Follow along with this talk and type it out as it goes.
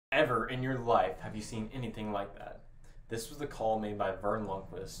Ever in your life have you seen anything like that? This was the call made by Vern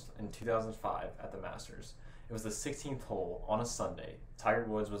Lundquist in 2005 at the Masters. It was the 16th hole on a Sunday. Tiger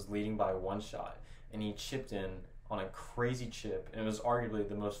Woods was leading by one shot, and he chipped in on a crazy chip, and it was arguably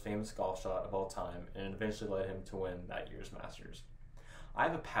the most famous golf shot of all time, and it eventually led him to win that year's Masters. I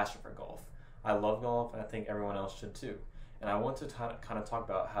have a passion for golf. I love golf, and I think everyone else should too. And I want to kind of talk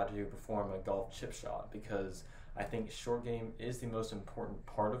about how to perform a golf chip shot because I think short game is the most important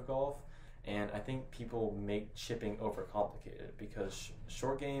part of golf, and I think people make chipping overcomplicated because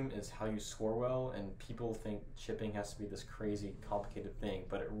short game is how you score well, and people think chipping has to be this crazy complicated thing,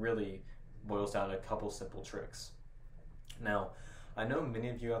 but it really boils down to a couple simple tricks. Now, I know many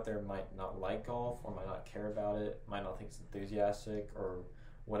of you out there might not like golf or might not care about it, might not think it's enthusiastic or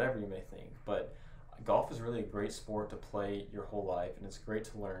whatever you may think, but golf is really a great sport to play your whole life, and it's great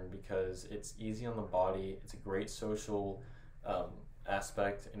to learn because it's easy on the body, it's a great social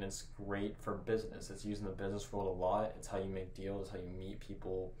aspect, and it's great for business. It's used in the business world a lot. It's how you make deals, how you meet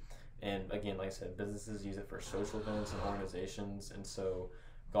people, and again, like I said, businesses use it for social events and organizations, and so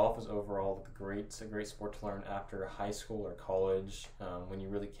golf is overall a great sport to learn after high school or college when you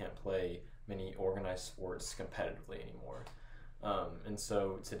really can't play many organized sports competitively anymore. And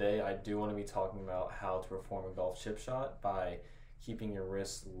so today I do want to be talking about how to perform a golf chip shot by keeping your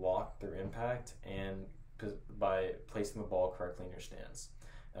wrists locked through impact and by placing the ball correctly in your stance.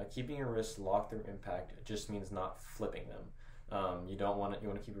 Keeping your wrists locked through impact just means not flipping them. You want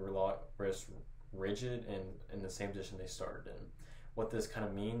to keep your wrists rigid and in the same position they started in. What this kind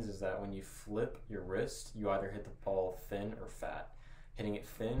of means is that when you flip your wrist, you either hit the ball thin or fat. Hitting it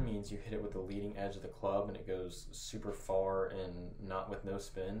thin means you hit it with the leading edge of the club and it goes super far and not with no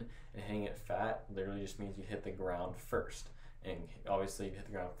spin. And hitting it fat literally just means you hit the ground first. And obviously, if you hit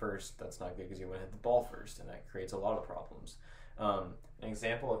the ground first, that's not good because you want to hit the ball first, and that creates a lot of problems. An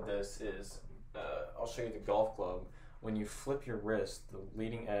example of this is I'll show you the golf club. When you flip your wrist, the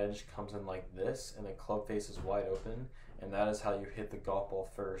leading edge comes in like this, and the club face is wide open, and that is how you hit the golf ball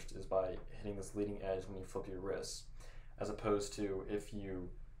first, is by hitting this leading edge when you flip your wrist. As opposed to if you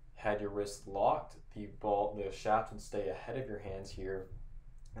had your wrist locked, the shaft would stay ahead of your hands here,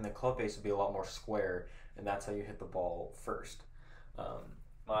 and the club face would be a lot more square, and that's how you hit the ball first.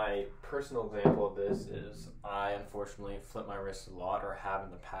 My personal example of this is I unfortunately flip my wrist a lot, or have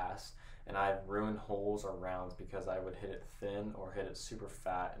in the past, and I've ruined holes or rounds because I would hit it thin or hit it super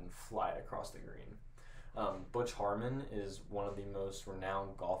fat and fly it across the green. Butch Harmon is one of the most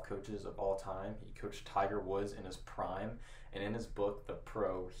renowned golf coaches of all time. He coached Tiger Woods in his prime, and in his book, The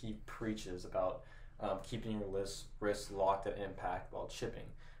Pro, he preaches about keeping your wrists locked at impact while chipping.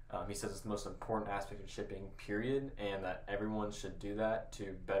 He says it's the most important aspect of chipping, period, and that everyone should do that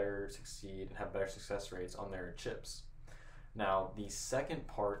to better succeed and have better success rates on their chips. Now, the second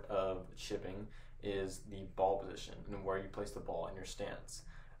part of chipping is the ball position and where you place the ball in your stance.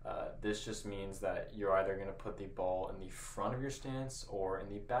 This just means that you're either going to put the ball in the front of your stance or in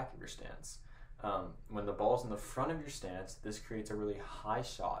the back of your stance. When the ball's in the front of your stance, this creates a really high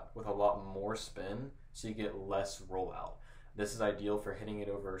shot with a lot more spin, so you get less rollout. This is ideal for hitting it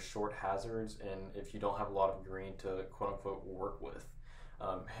over short hazards and if you don't have a lot of green to quote-unquote work with.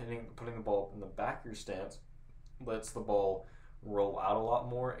 Putting the ball in the back of your stance lets the ball roll out a lot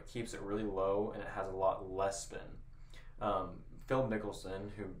more, it keeps it really low, and it has a lot less spin. Phil Mickelson,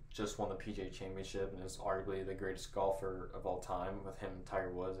 who just won the PGA Championship and is arguably the greatest golfer of all time, with him,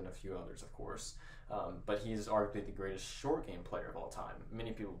 Tiger Woods, and a few others, of course. But he's arguably the greatest short game player of all time.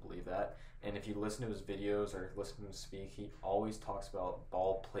 Many people believe that. And if you listen to his videos or listen to him speak, he always talks about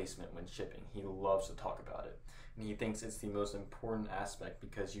ball placement when chipping. He loves to talk about it. And he thinks it's the most important aspect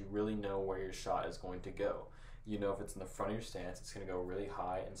because you really know where your shot is going to go. You know if it's in the front of your stance, it's going to go really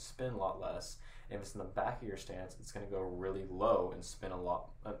high and spin a lot less. And if it's in the back of your stance, it's going to go really low and spin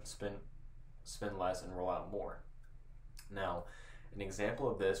less and roll out more. Now, an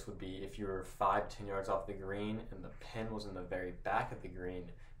example of this would be if you were 5-10 yards off the green and the pin was in the very back of the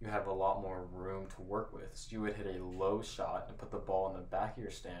green, you have a lot more room to work with. So you would hit a low shot and put the ball in the back of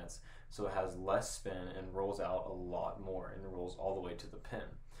your stance so it has less spin and rolls out a lot more and rolls all the way to the pin.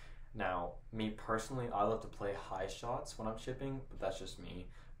 Now, me personally, I love to play high shots when I'm chipping, but that's just me.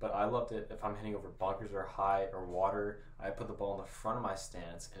 But I love it if I'm hitting over bunkers or high or water, I put the ball in the front of my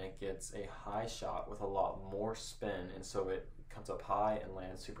stance and it gets a high shot with a lot more spin, and so it comes up high and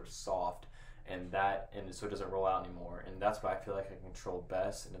lands super soft, and so it doesn't roll out anymore. And that's what I feel like I control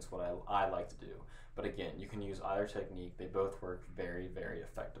best, and it's what I like to do. But again, you can use either technique. They both work very, very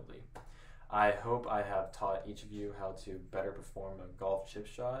effectively. I hope I have taught each of you how to better perform a golf chip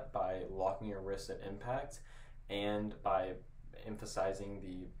shot by locking your wrist at impact and by emphasizing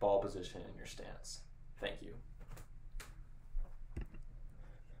the ball position in your stance. Thank you.